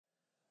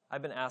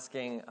I've been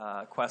asking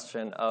a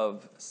question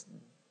of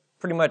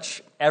pretty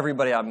much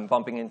everybody I've been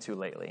bumping into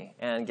lately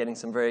and getting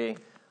some very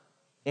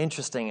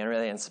interesting and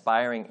really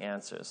inspiring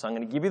answers. So I'm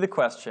going to give you the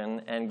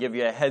question and give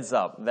you a heads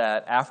up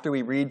that after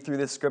we read through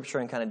this scripture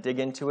and kind of dig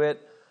into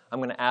it, I'm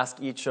going to ask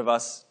each of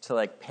us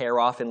to pair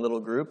off in little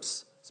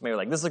groups. So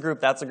maybe this is a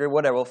group, that's a group,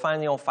 whatever. We'll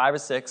find 5 or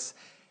 6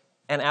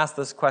 and ask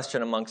this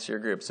question amongst your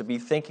group. So be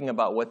thinking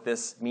about what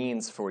this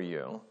means for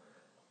you,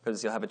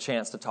 because you'll have a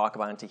chance to talk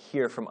about and to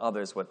hear from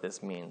others what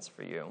this means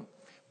for you.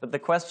 But the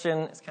question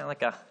is kind of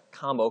like a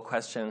combo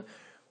question.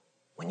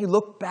 When you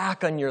look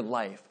back on your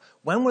life,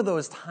 when were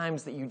those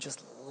times that you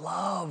just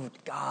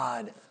loved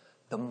God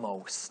the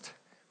most?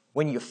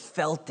 When you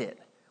felt it?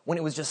 When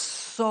it was just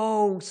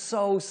so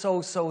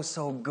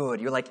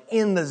good? You're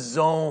in the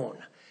zone.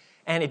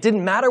 And it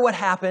didn't matter what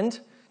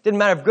happened. Didn't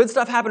matter if good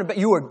stuff happened, but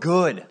you were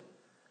good.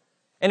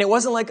 And it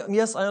wasn't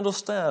yes, I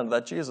understand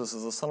that Jesus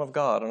is the Son of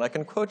God, and I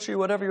can quote you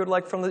whatever you would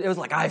like from it was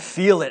I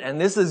feel it, and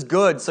this is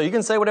good, so you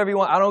can say whatever you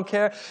want, I don't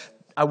care.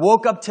 I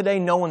woke up today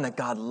knowing that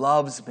God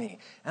loves me,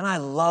 and I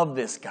love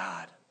this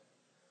God.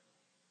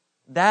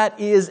 That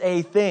is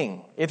a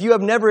thing. If you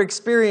have never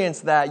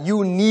experienced that,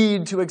 you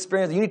need to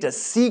experience it. You need to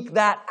seek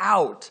that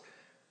out.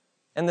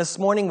 And this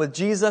morning with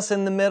Jesus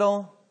in the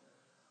middle,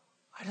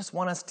 I just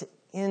want us to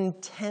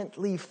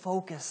intently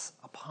focus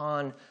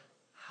upon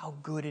how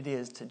good it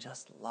is to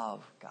just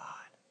love God.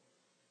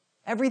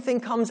 Everything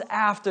comes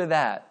after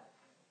that.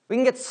 We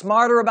can get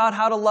smarter about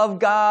how to love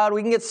God.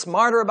 We can get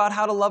smarter about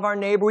how to love our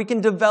neighbor. We can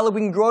develop,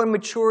 we can grow in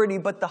maturity,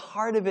 but the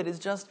heart of it is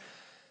just,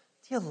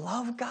 do you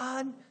love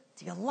God?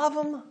 Do you love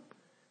Him?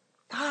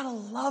 Gotta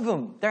love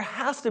Him. There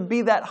has to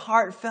be that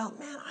heartfelt,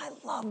 man, I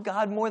love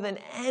God more than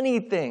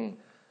anything.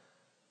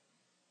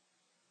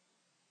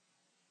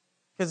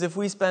 Because if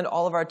we spend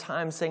all of our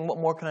time saying, what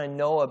more can I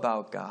know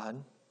about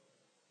God?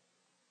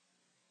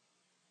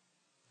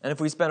 And if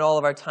we spend all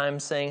of our time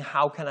saying,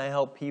 how can I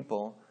help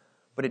people?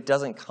 But it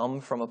doesn't come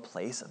from a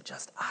place of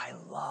just, I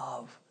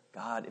love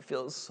God. It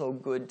feels so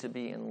good to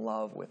be in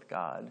love with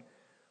God.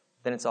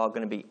 Then it's all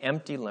going to be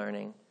empty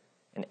learning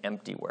and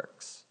empty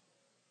works.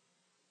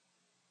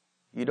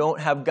 You don't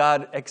have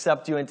God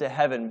accept you into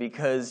heaven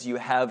because you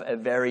have a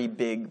very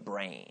big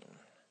brain.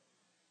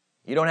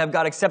 You don't have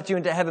God accept you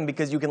into heaven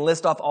because you can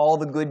list off all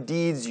the good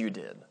deeds you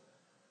did.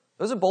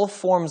 Those are both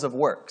forms of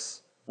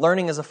works.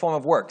 Learning is a form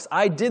of works.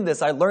 I did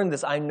this, I learned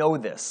this, I know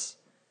this.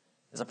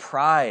 There's a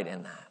pride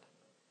in that.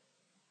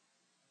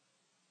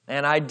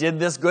 And I did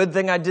this good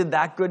thing, I did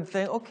that good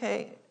thing.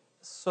 Okay,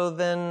 so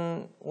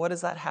then what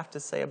does that have to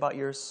say about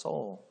your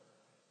soul?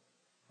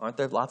 Aren't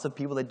there lots of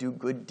people that do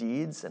good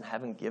deeds and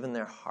haven't given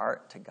their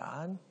heart to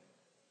God?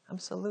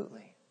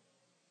 Absolutely.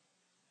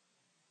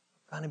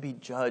 We're going to be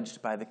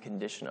judged by the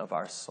condition of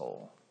our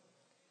soul.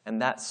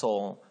 And that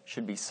soul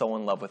should be so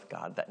in love with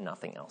God that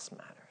nothing else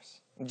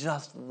matters.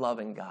 Just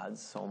loving God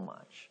so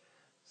much.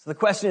 So the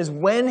question is,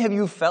 when have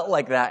you felt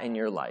like that in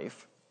your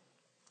life?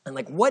 And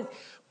what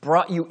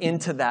brought you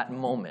into that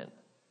moment?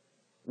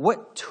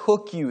 What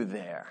took you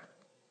there?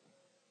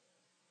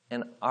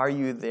 And are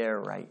you there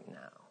right now?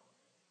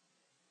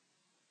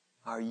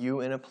 Are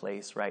you in a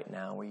place right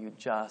now where you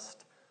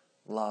just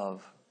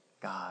love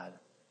God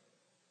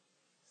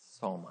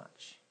so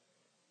much?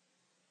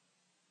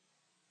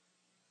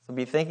 So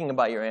be thinking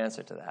about your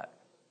answer to that.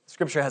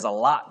 Scripture has a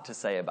lot to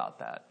say about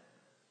that.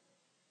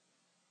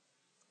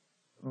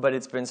 But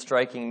it's been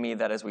striking me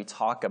that as we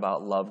talk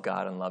about love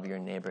God and love your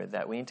neighbor,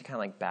 that we need to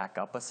kind of back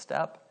up a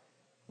step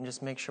and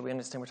just make sure we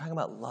understand we're talking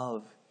about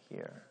love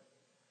here.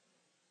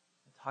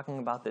 We're talking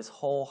about this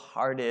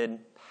wholehearted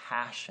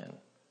passion.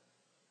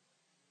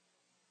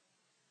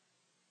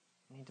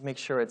 We need to make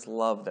sure it's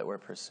love that we're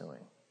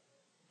pursuing.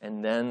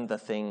 And then the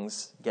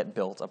things get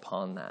built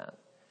upon that.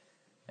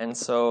 And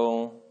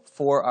so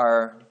for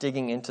our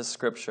digging into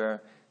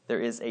Scripture, there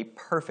is a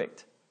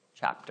perfect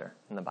chapter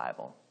in the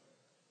Bible.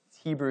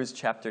 Hebrews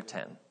chapter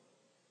 10.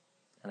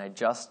 And I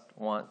just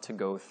want to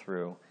go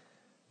through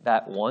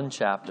that one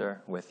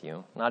chapter with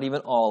you. Not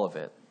even all of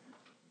it.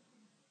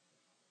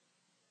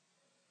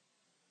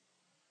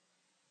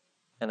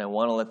 And I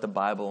want to let the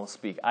Bible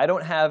speak. I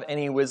don't have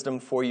any wisdom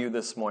for you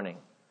this morning.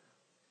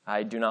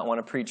 I do not want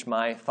to preach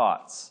my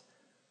thoughts.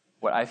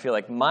 What I feel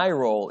like my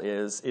role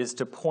is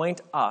to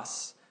point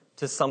us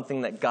to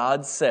something that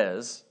God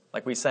says,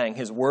 like we sang,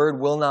 His word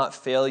will not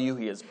fail you.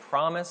 He has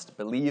promised.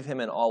 Believe Him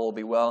and all will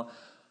be well.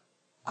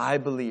 I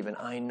believe and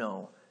I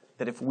know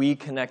that if we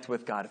connect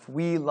with God, if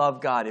we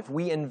love God, if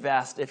we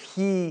invest, if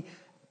He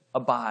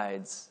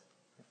abides,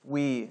 if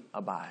we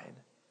abide,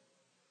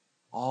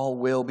 all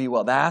will be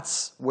well.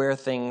 That's where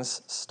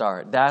things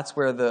start. That's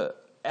where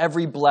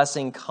every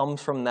blessing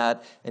comes from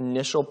that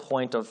initial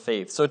point of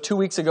faith. So 2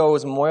 weeks ago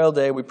was Memorial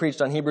Day. We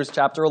preached on Hebrews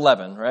chapter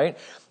 11, right?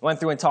 Went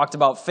through and talked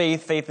about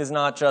faith. Faith is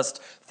not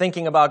just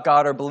thinking about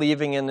God or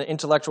believing in the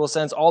intellectual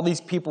sense. All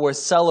these people were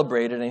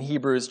celebrated in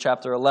Hebrews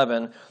chapter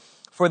 11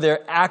 for their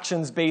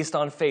actions based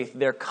on faith,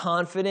 their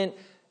confident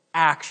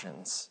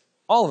actions.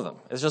 All of them.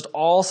 It's just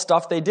all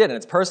stuff they did, and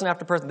it's person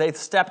after person. They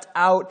stepped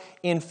out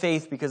in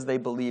faith because they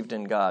believed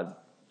in God.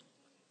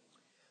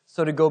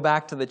 So to go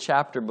back to the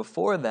chapter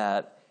before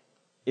that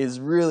is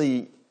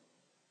really,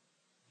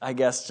 I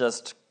guess,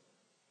 just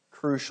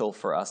crucial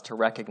for us to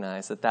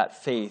recognize that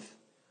that faith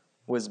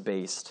was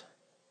based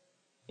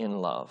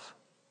in love.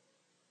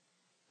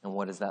 And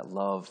what does that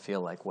love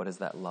feel like? What does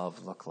that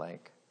love look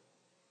like?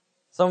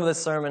 Some of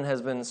this sermon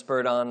has been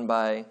spurred on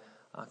by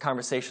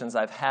conversations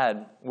I've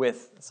had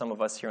with some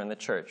of us here in the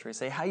church. We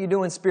say, how you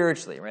doing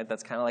spiritually, right?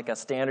 That's kind of like a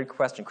standard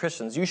question.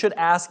 Christians, you should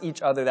ask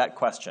each other that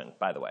question,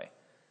 by the way.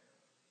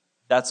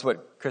 That's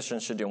what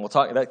Christians should do. And we'll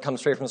talk, that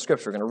comes straight from the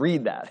scripture. We're going to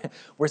read that.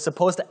 We're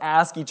supposed to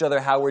ask each other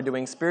how we're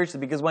doing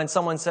spiritually, because when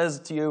someone says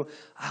to you,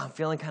 I'm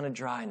feeling kind of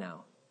dry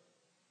now.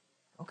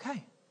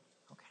 Okay.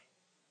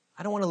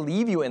 I don't want to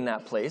leave you in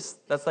that place.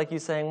 That's like you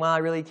saying, well, I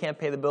really can't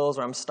pay the bills,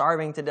 or I'm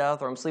starving to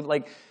death, or I'm sleeping.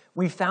 Like,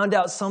 we found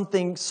out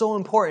something so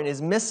important is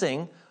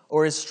missing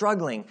or is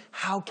struggling.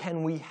 How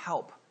can we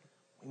help?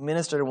 We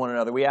minister to one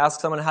another. We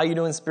ask someone, how are you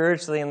doing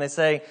spiritually? And they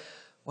say,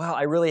 well,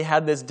 I really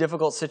had this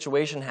difficult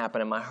situation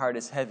happen and my heart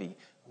is heavy.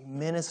 We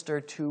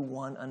minister to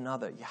one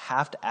another. You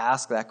have to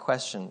ask that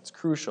question. It's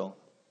crucial.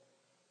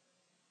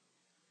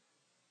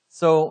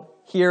 So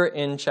here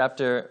in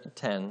chapter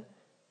 10,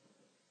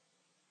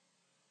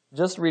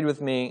 just read with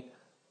me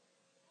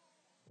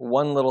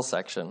one little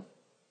section.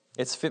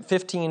 It's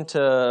 15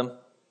 to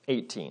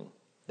 18.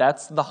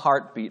 That's the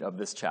heartbeat of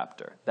this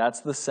chapter.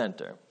 That's the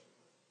center.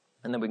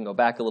 And then we can go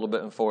back a little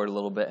bit and forward a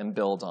little bit and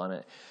build on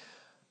it.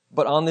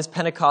 But on this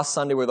Pentecost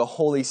Sunday where the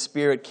Holy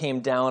Spirit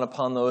came down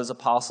upon those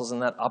apostles in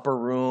that upper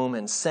room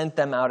and sent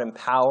them out in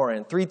power,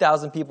 and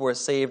 3,000 people were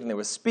saved, and they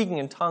were speaking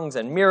in tongues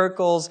and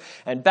miracles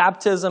and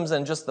baptisms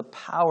and just the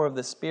power of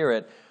the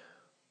Spirit,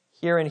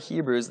 here in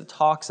Hebrews it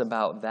talks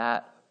about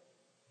that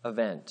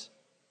event.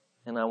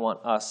 And I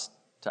want us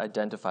to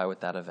identify with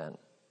that event.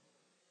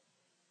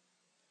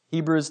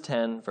 Hebrews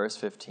 10, verse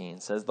 15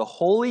 says, the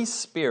Holy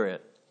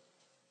Spirit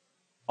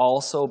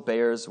also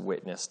bears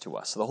witness to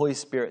us. So the Holy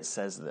Spirit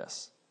says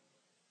this.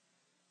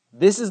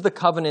 This is the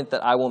covenant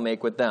that I will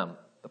make with them,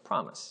 the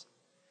promise.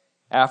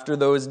 After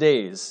those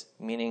days,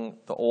 meaning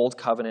the old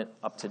covenant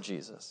up to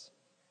Jesus,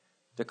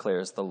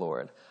 declares the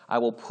Lord. I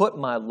will put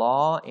my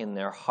law in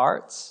their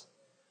hearts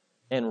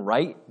and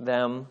write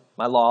them,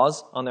 my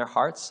laws on their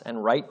hearts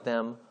and write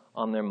them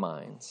on their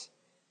minds.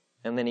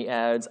 And then he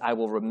adds, I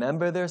will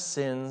remember their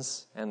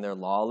sins and their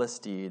lawless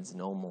deeds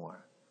no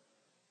more.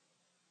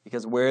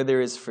 Because where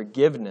there is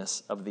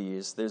forgiveness of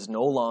these, there's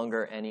no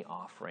longer any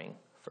offering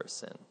for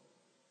sin.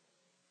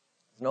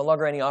 There's no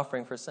longer any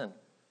offering for sin.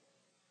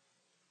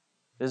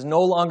 There's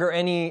no longer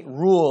any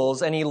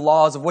rules, any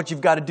laws of what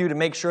you've got to do to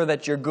make sure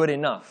that you're good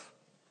enough.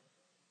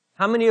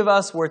 How many of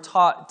us were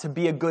taught to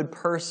be a good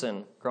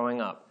person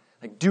growing up?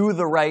 Like, do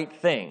the right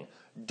thing.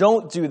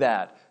 Don't do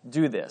that.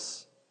 Do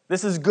this.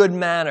 This is good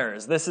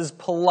manners. This is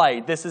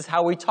polite. This is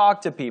how we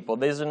talk to people.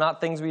 These are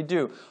not things we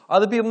do.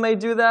 Other people may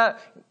do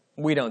that.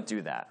 We don't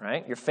do that,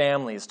 right? Your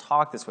families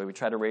talk this way. We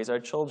try to raise our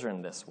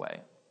children this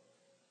way.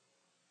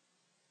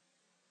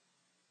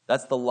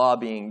 That's the law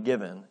being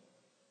given.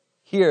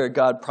 Here,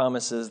 God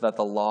promises that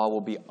the law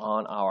will be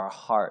on our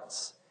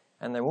hearts,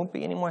 and there won't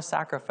be any more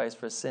sacrifice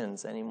for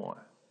sins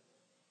anymore.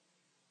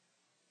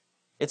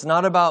 It's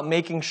not about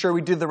making sure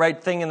we do the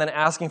right thing and then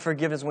asking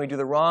forgiveness when we do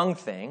the wrong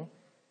thing.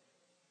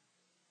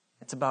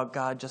 It's about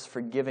God just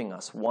forgiving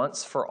us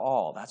once for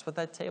all. That's what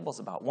that table's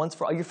about. Once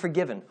for all. You're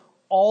forgiven.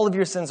 All of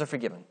your sins are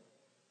forgiven.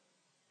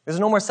 There's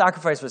no more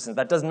sacrifice for sins.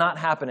 That does not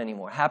happen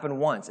anymore. It happened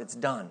once. It's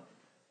done.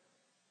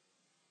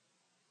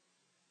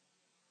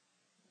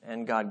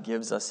 And God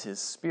gives us His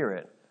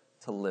Spirit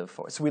to live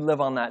for. So we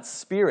live on that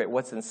Spirit,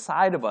 what's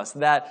inside of us,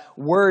 that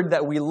word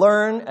that we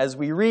learn as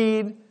we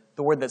read,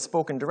 the word that's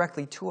spoken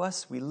directly to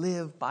us. We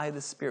live by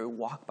the Spirit. We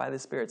walk by the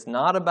Spirit. It's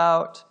not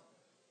about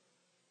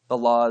the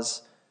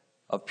laws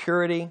of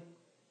purity.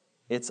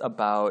 It's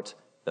about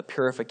the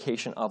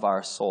purification of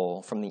our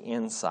soul from the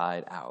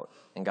inside out.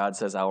 And God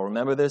says, I will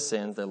remember their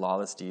sins, their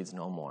lawless deeds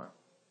no more.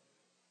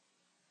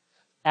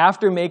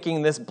 After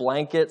making this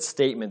blanket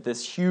statement,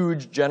 this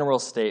huge general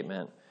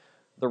statement,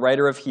 the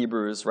writer of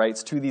Hebrews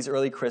writes to these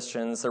early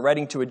Christians. They're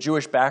writing to a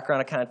Jewish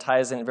background. It kind of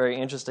ties in very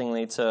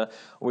interestingly to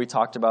what we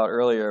talked about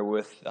earlier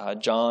with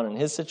John and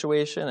his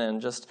situation, and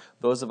just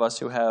those of us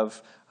who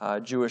have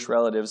Jewish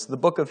relatives. The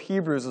book of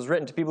Hebrews was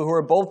written to people who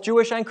are both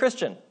Jewish and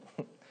Christian.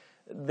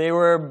 They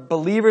were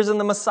believers in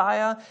the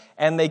Messiah,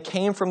 and they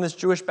came from this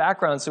Jewish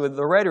background. So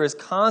the writer is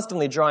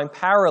constantly drawing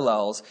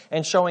parallels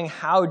and showing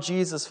how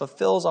Jesus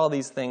fulfills all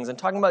these things and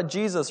talking about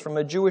Jesus from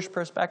a Jewish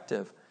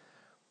perspective.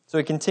 So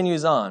he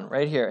continues on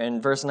right here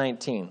in verse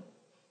 19.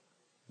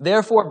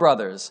 Therefore,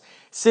 brothers,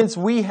 since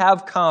we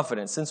have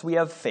confidence, since we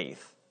have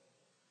faith,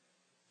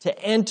 to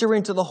enter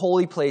into the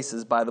holy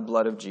places by the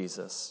blood of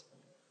Jesus,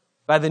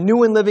 by the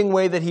new and living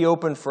way that he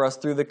opened for us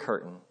through the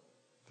curtain,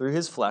 through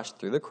his flesh,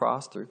 through the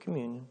cross, through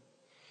communion.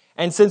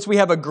 And since we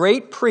have a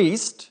great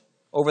priest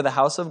over the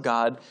house of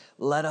God,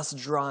 let us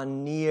draw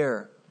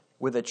near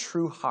with a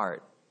true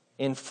heart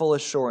in full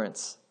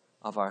assurance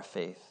of our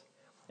faith.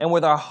 and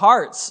with our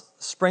hearts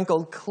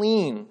sprinkled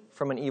clean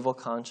from an evil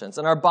conscience,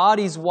 and our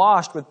bodies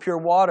washed with pure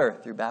water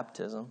through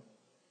baptism.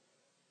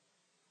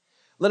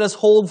 Let us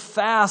hold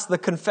fast the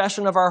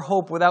confession of our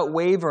hope without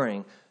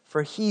wavering,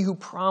 for he who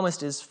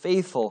promised is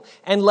faithful.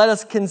 And let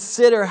us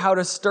consider how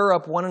to stir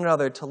up one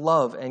another to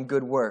love and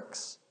good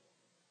works,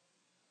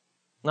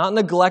 not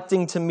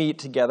neglecting to meet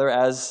together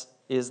as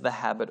is the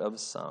habit of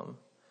some,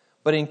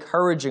 but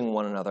encouraging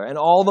one another, and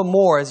all the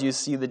more as you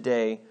see the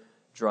day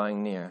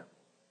drawing near.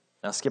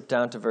 Now skip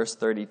down to verse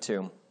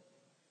 32.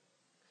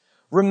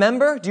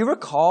 Remember, do you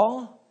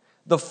recall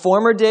the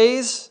former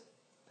days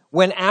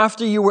when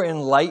after you were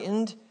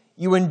enlightened,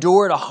 you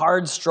endured a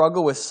hard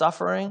struggle with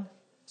suffering?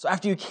 So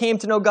after you came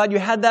to know God, you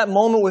had that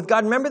moment with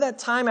God. Remember that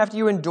time after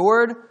you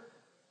endured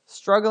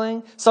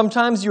struggling?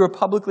 Sometimes you were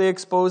publicly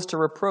exposed to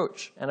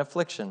reproach and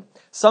affliction.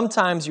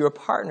 Sometimes you were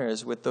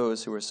partners with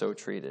those who were so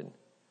treated.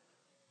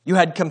 You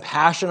had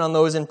compassion on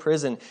those in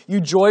prison. You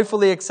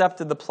joyfully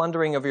accepted the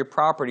plundering of your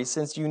property,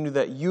 since you knew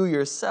that you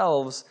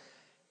yourselves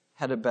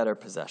had a better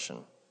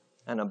possession,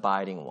 an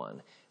abiding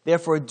one.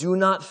 Therefore, do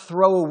not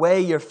throw away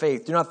your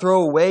faith. Do not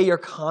throw away your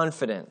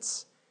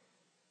confidence,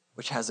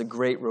 which has a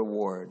great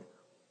reward.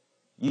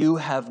 You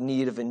have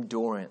need of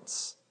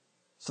endurance,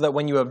 so that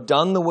when you have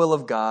done the will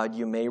of God,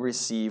 you may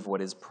receive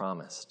what is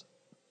promised.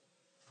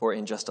 For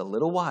in just a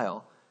little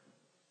while,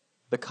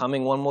 the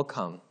coming one will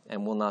come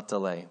and will not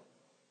delay.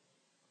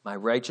 My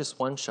righteous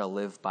one shall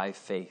live by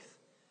faith.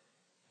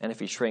 And if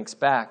he shrinks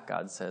back,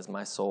 God says,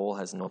 my soul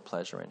has no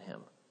pleasure in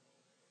him.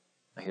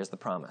 Now here's the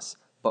promise.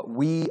 But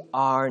we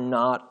are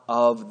not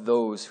of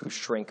those who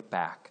shrink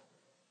back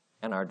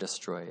and are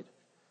destroyed,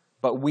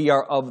 but we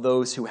are of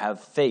those who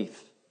have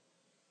faith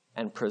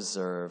and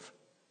preserve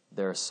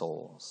their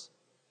souls.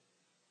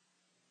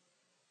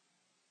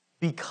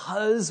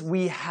 Because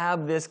we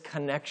have this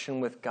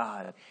connection with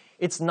God,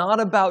 it's not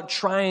about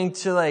trying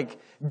to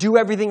do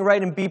everything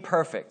right and be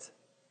perfect.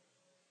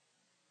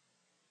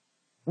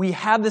 We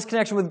have this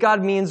connection with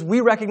God means we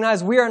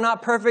recognize we are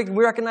not perfect.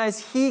 We recognize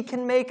he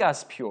can make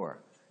us pure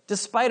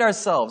despite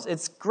ourselves.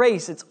 It's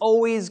grace. It's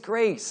always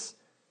grace.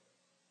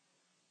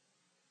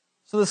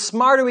 So the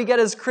smarter we get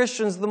as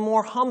Christians, the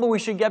more humble we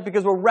should get,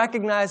 because we're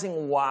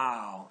recognizing,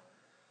 wow,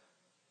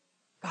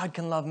 God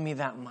can love me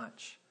that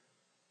much.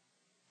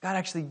 God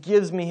actually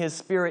gives me his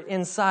Spirit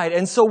inside.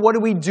 And so what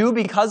do we do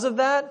because of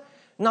that?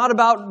 Not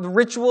about the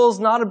rituals,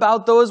 not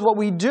about those. What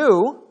we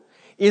do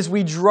is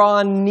we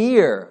draw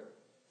near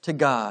to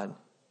God.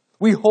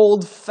 We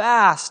hold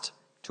fast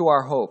to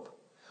our hope.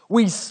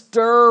 We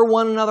stir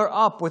one another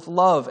up with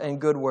love and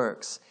good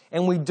works.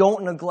 And we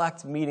don't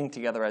neglect meeting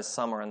together as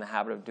some are in the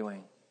habit of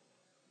doing.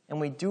 And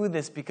we do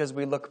this because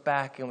we look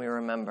back and we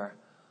remember,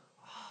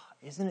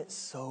 isn't it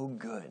so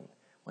good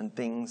when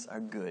things are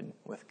good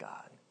with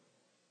God?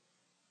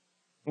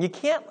 You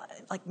can't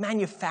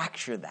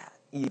manufacture that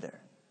either.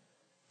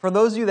 For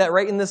those of you that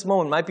right in this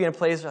moment might be in a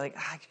place where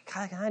I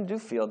kind of do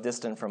feel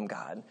distant from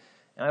God.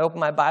 And I open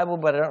my Bible,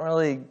 but I don't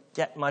really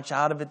get much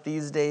out of it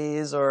these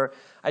days. Or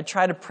I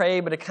try to pray,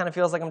 but it kind of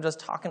feels like I'm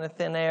just talking to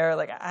thin air.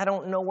 I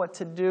don't know what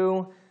to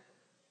do.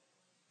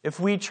 If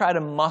we try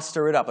to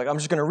muster it up, I'm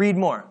just going to read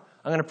more.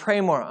 I'm going to pray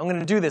more. I'm going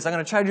to do this. I'm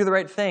going to try to do the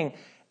right thing.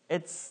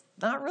 It's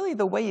not really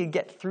the way you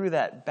get through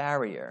that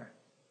barrier,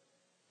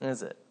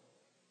 is it?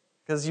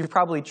 Because you've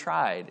probably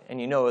tried,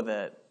 and you know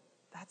that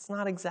that's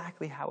not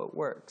exactly how it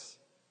works.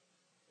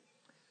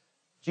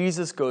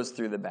 Jesus goes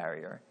through the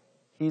barrier.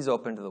 He's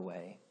opened the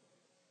way,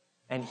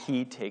 and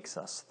he takes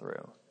us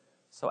through.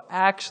 So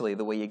actually,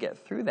 the way you get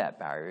through that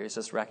barrier is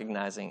just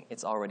recognizing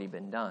it's already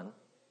been done.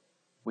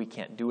 We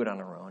can't do it on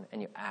our own,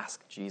 and you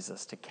ask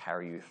Jesus to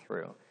carry you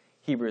through.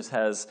 Hebrews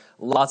has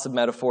lots of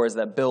metaphors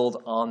that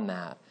build on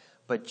that.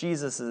 But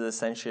Jesus is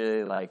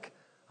essentially like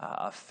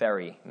a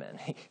ferryman.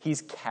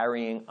 He's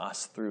carrying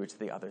us through to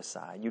the other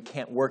side. You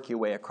can't work your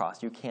way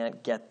across. You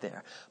can't get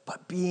there.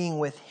 But being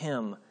with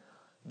him,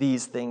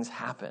 these things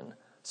happen.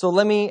 So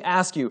let me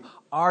ask you,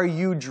 are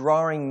you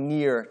drawing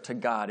near to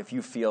God if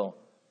you feel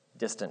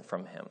distant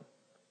from him?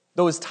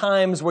 Those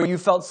times where you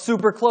felt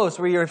super close,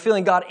 where you're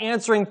feeling God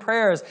answering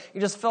prayers,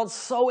 you just felt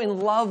so in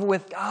love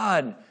with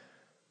God.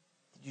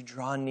 Did you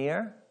draw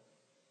near?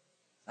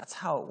 That's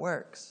how it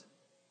works.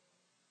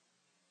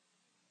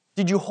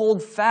 Did you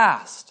hold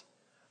fast?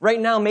 Right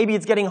now, maybe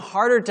it's getting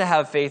harder to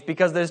have faith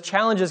because there's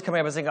challenges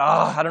coming up. It's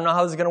I don't know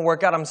how this is going to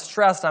work out. I'm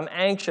stressed. I'm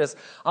anxious.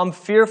 I'm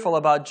fearful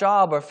about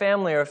job or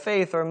family or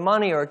faith or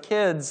money or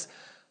kids.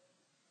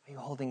 Are you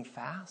holding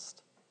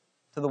fast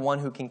to the one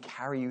who can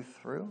carry you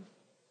through?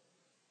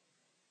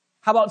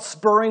 How about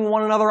spurring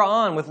one another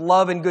on with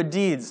love and good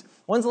deeds?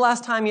 When's the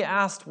last time you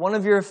asked one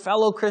of your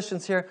fellow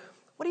Christians here,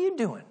 what are you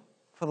doing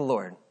for the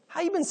Lord?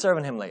 How you been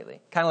serving him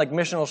lately? Kind of like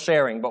missional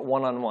sharing, but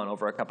one-on-one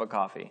over a cup of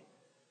coffee.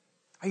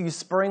 Are you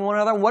spurring one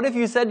another? What if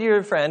you said to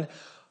your friend,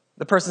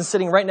 the person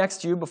sitting right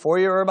next to you, before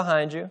you or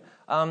behind you,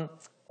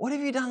 what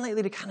have you done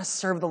lately to kind of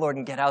serve the Lord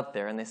and get out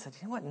there? And they said,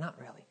 you know what, not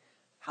really.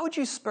 How would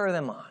you spur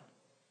them on?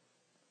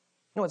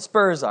 You know what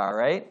spurs are,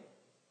 right?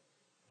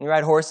 You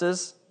ride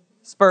horses?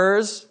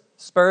 Spurs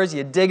spurs,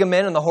 you dig them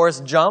in and the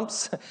horse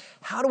jumps.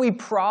 How do we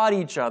prod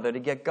each other to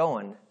get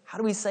going? How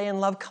do we say in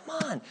love, come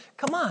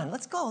on,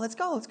 let's go.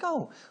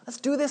 Let's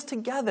do this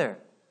together.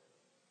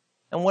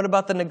 And what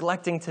about the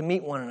neglecting to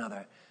meet one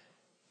another?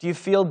 Do you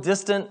feel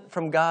distant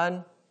from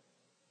God?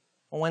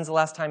 Well, when's the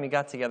last time you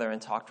got together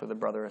and talked with a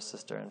brother or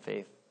sister in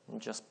faith and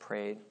just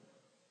prayed?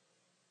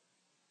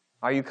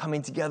 Are you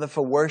coming together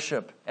for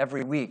worship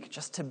every week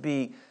just to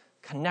be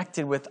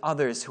connected with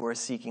others who are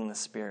seeking the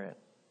Spirit?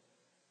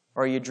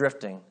 Or are you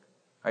drifting?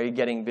 Are you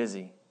getting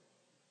busy?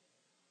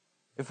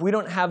 If we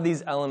don't have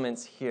these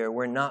elements here,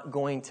 we're not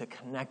going to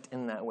connect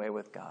in that way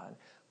with God.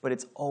 But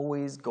it's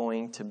always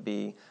going to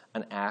be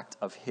an act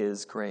of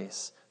His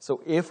grace.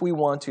 So if we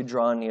want to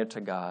draw near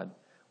to God,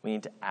 we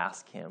need to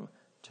ask Him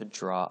to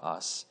draw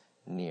us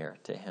near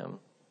to Him.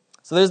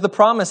 So there's the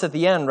promise at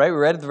the end, right? We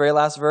read at the very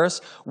last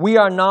verse. We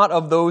are not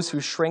of those who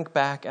shrink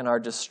back and are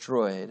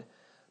destroyed,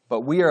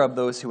 but we are of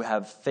those who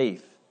have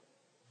faith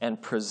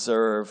and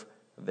preserve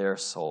their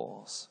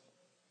souls.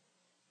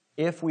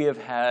 If we have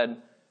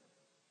had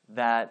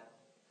that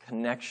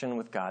connection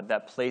with God,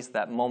 that place,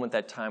 that moment,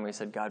 that time where you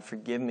said, God,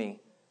 forgive me,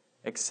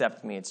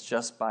 accept me, it's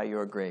just by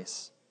your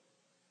grace,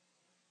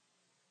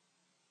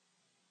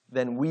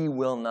 then we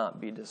will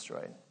not be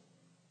destroyed.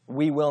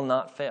 We will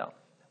not fail.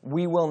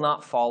 We will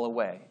not fall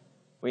away.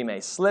 We may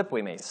slip,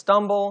 we may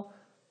stumble,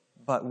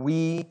 but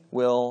we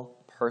will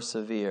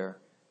persevere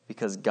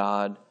because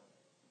God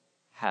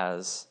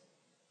has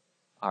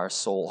our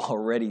soul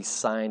already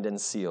signed and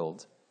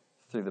sealed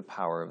through the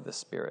power of the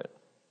Spirit.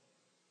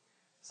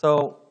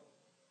 So,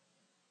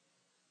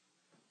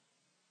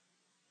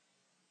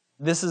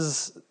 this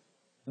is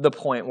the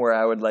point where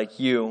I would like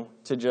you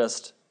to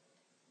just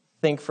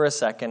think for a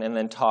second and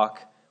then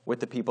talk with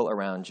the people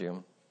around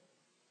you.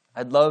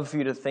 I'd love for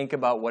you to think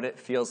about what it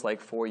feels like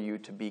for you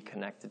to be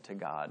connected to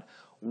God.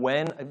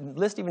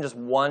 List even just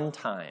one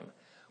time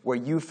where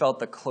you felt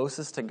the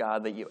closest to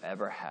God that you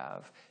ever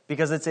have.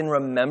 Because it's in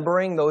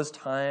remembering those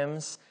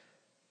times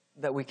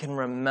that we can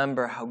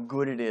remember how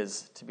good it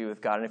is to be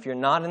with God. And if you're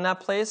not in that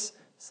place,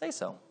 say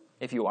so.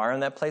 If you are in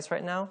that place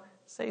right now,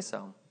 say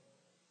so.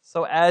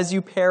 So as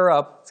you pair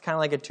up, it's kind of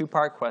like a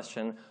two-part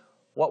question.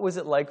 What was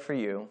it like for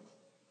you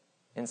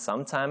in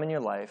some time in your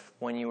life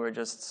when you were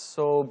just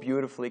so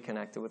beautifully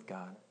connected with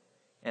God?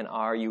 And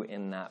are you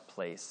in that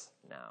place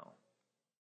now?